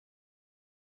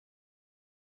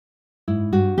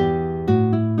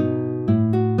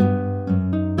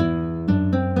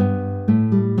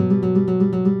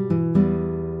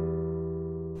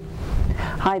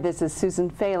this is Susan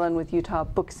Phelan with Utah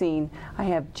Book Scene. I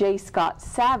have J. Scott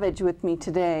Savage with me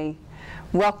today.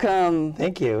 Welcome.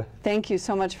 Thank you. Thank you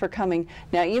so much for coming.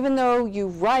 Now, even though you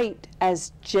write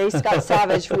as J. Scott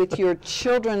Savage with your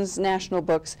children's national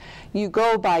books, you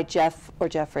go by Jeff or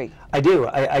Jeffrey. I do.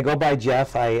 I go by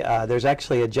Jeff. There's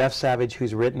actually a Jeff Savage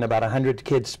who's written about 100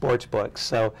 kids' sports books.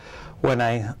 So when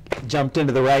I jumped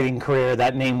into the writing career,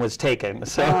 that name was taken.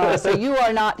 So, so you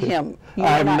are not him.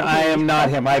 I am not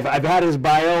him. I've had his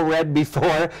bio read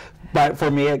before, but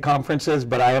for me at conferences,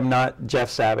 but I am not Jeff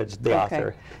Savage, the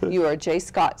author. You are J.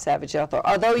 Scott Savage, author.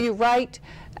 Although you write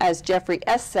as Jeffrey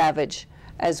S. Savage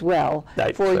as well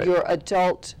for your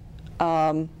adult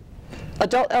LDS?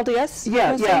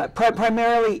 Yeah.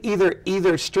 Primarily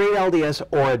either straight LDS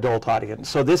or adult audience.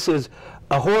 So this is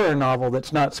a horror novel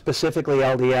that's not specifically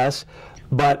LDS,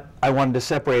 but I wanted to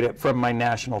separate it from my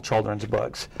national children's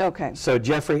books. Okay. So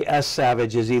Jeffrey S.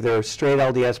 Savage is either straight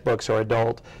LDS books or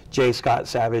adult. J. Scott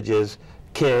Savage is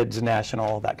kids,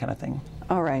 national, that kind of thing.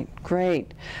 All right,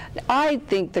 great. I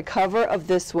think the cover of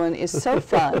this one is so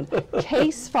fun.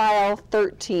 Case File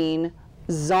 13,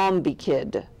 Zombie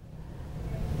Kid.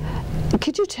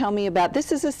 Could you tell me about,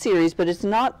 this is a series, but it's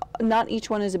not each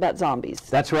one is about zombies.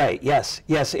 That's right, yes.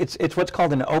 It's what's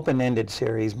called an open-ended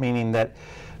series, meaning that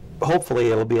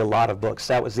hopefully it'll be a lot of books.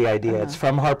 That was the idea. It's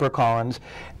from HarperCollins,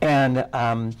 and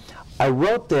I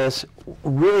wrote this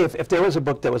really, if there was a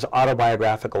book that was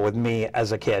autobiographical with me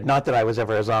as a kid, not that I was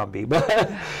ever a zombie,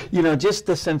 but you know, just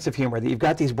the sense of humor that you've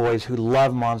got these boys who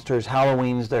love monsters.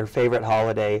 Halloween's their favorite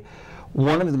holiday.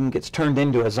 One of them gets turned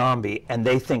into a zombie, and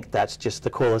they think that's just the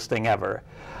coolest thing ever.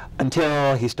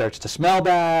 Until he starts to smell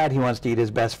bad, he wants to eat his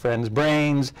best friend's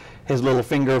brains, his little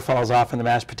finger falls off in the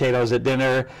mashed potatoes at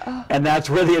dinner, and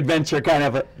that's where the adventure kind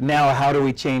of, now how do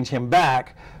we change him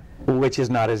back, which is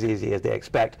not as easy as they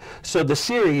expect. So the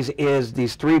series is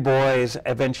these 3 boys,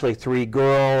 eventually 3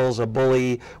 girls, a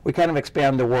bully. We kind of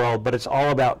expand the world, but it's all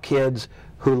about kids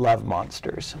who love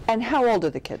monsters. And how old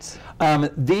are the kids?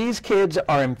 These kids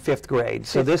are in 5th grade.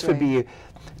 So this would be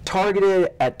targeted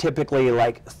at typically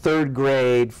like 3rd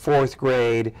grade, 4th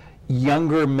grade,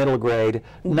 younger middle grade,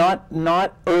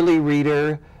 not early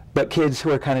reader, but kids who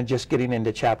are kind of just getting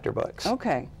into chapter books.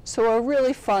 Okay, so a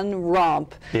really fun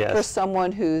romp for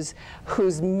someone who's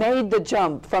made the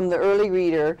jump from the early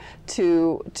reader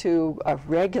to a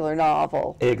regular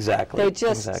novel. Exactly. They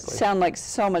just sound like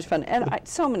so much fun, and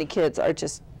so many kids are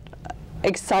just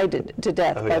excited to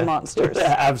death by monsters.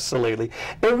 Absolutely.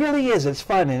 It really is. It's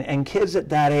fun, and kids at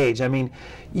that age, I mean,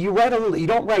 you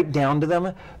don't write down to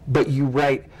them, but you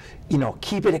write, you know,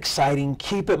 keep it exciting,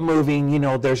 keep it moving, you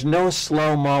know, there's no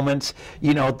slow moments,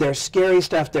 you know, there's scary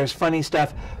stuff, there's funny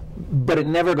stuff, but it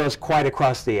never goes quite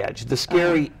across the edge. The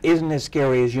scary isn't as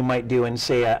scary as you might do in,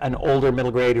 say, an older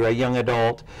middle grade or a young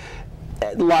adult.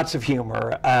 Lots of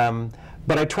humor.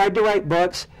 But I tried to write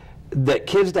books that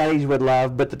kids that age would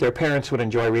love, but that their parents would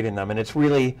enjoy reading them, and it's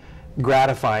really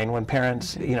gratifying when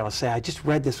parents, you know, say, I just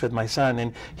read this with my son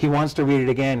and he wants to read it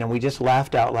again, and we just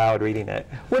laughed out loud reading it.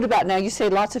 What about, now you say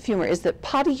lots of humor, is that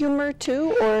potty humor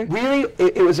too, or? Really,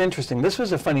 it was interesting. This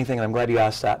was a funny thing, and I'm glad you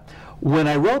asked that. When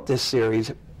I wrote this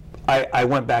series, I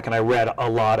went back and I read a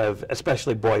lot of,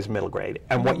 especially boys middle grade,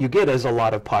 and what you get is a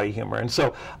lot of potty humor. And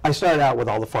so I started out with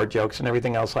all the fart jokes and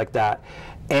everything else like that.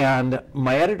 And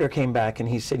my editor came back and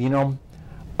he said, you know,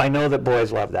 I know that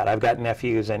boys love that. I've got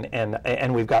nephews,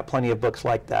 and we've got plenty of books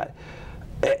like that.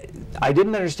 I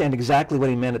didn't understand exactly what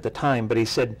he meant at the time, but he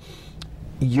said,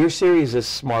 your series is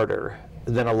smarter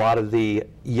than a lot of the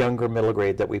younger middle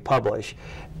grade that we publish,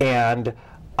 and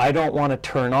I don't want to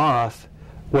turn off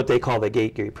what they call the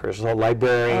gatekeepers, so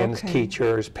librarians,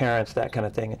 teachers, parents, that kind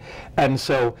of thing. And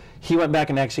so he went back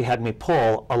and actually had me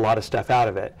pull a lot of stuff out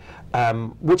of it,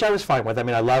 which I was fine with. I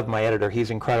mean, I love my editor, he's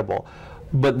incredible.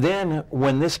 But then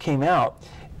when this came out,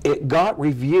 it got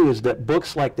reviews that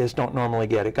books like this don't normally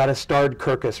get. It got a starred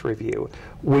Kirkus review,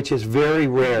 which is very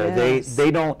rare. Yes.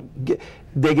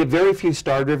 They get very few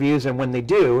starred reviews, and when they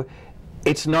do,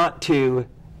 it's not to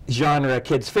genre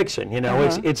kids fiction, you know,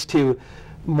 it's to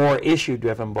more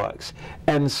issue-driven books.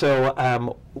 And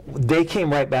so they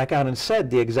came right back out and said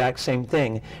the exact same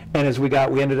thing. And as we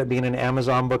ended up being an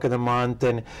Amazon Book of the Month,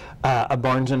 and a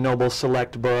Barnes & Noble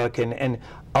Select book, and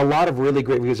a lot of really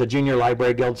great reviews, a Junior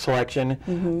Library Guild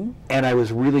selection. And I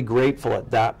was really grateful at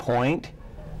that point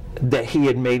that he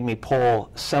had made me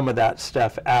pull some of that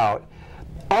stuff out,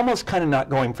 almost kind of not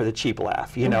going for the cheap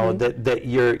laugh, you know, that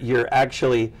you're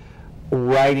actually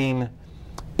writing.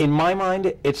 In my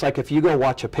mind, it's like if you go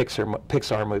watch a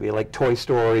Pixar movie like Toy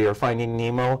Story or Finding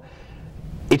Nemo,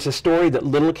 it's a story that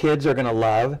little kids are going to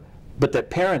love, but that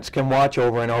parents can watch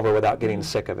over and over without getting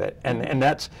sick of it. And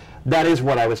that is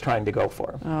what I was trying to go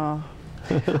for. Oh.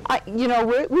 You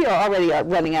know, we are already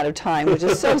running out of time, which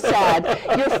is so sad.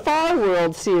 Your Far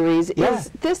World series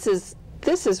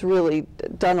this has really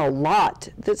done a lot.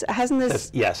 Hasn't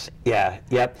this? Yes,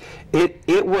 yep.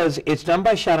 It's done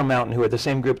by Shadow Mountain, who are the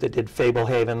same group that did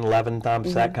Fablehaven, Eleven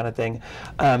Thumps, that kind of thing.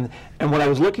 And what I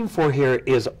was looking for here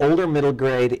is older middle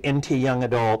grade into young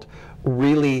adult,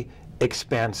 really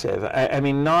expansive. I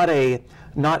mean, not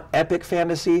epic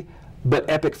fantasy, but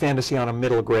epic fantasy on a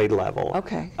middle grade level.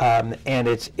 Okay. And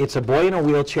it's a boy in a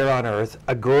wheelchair on Earth,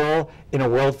 a girl in a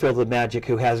world filled with magic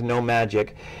who has no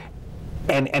magic.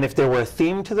 And if there were a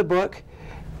theme to the book,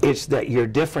 it's that your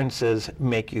differences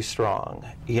make you strong,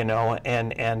 you know,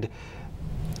 and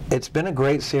it's been a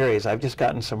great series. I've just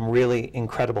gotten some really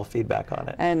incredible feedback on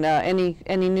it. And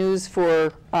any news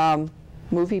for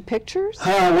movie pictures?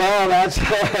 Well,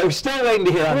 I'm still waiting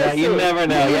to hear on that. You never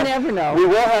know. You never know. We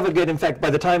will have a good, in fact, by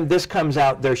the time this comes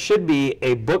out, there should be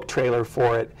a book trailer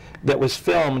for it that was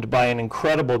filmed by an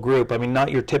incredible group. I mean,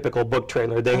 not your typical book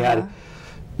trailer. They had,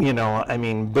 you know, I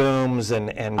mean, booms and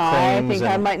cranes. I think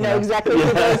I might know exactly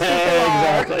who those people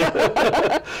are.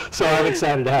 Exactly. So I'm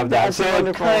excited to have that. That's so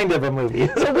wonderful. Kind of a movie.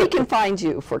 So we can find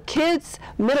you for kids,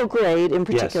 middle grade in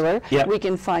particular. Yes. Yep. We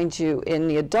can find you in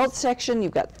the adult section.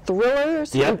 You've got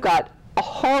thrillers. Yep. You've got a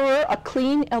horror, a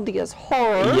clean LDS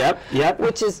horror. Yep.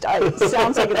 Which is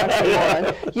sounds like an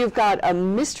oxymoron. You've got a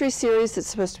mystery series that's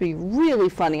supposed to be really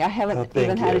funny. I haven't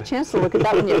even had a chance to look at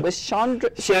that one yet. With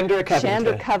Chandra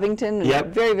Covington. Yep.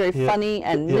 Very, very funny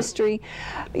and mystery.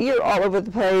 You're all over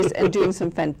the place and doing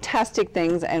some fantastic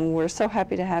things, and we're so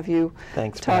happy to have you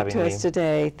talk to us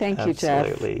today. Thank you, Jeff.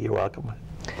 Absolutely. You're welcome.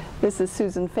 This is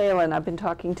Susan Phelan. I've been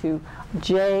talking to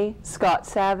J. Scott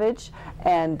Savage,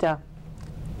 and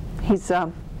he's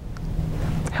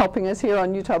helping us here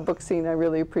on Utah Book Scene. I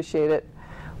really appreciate it.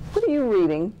 What are you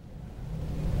reading?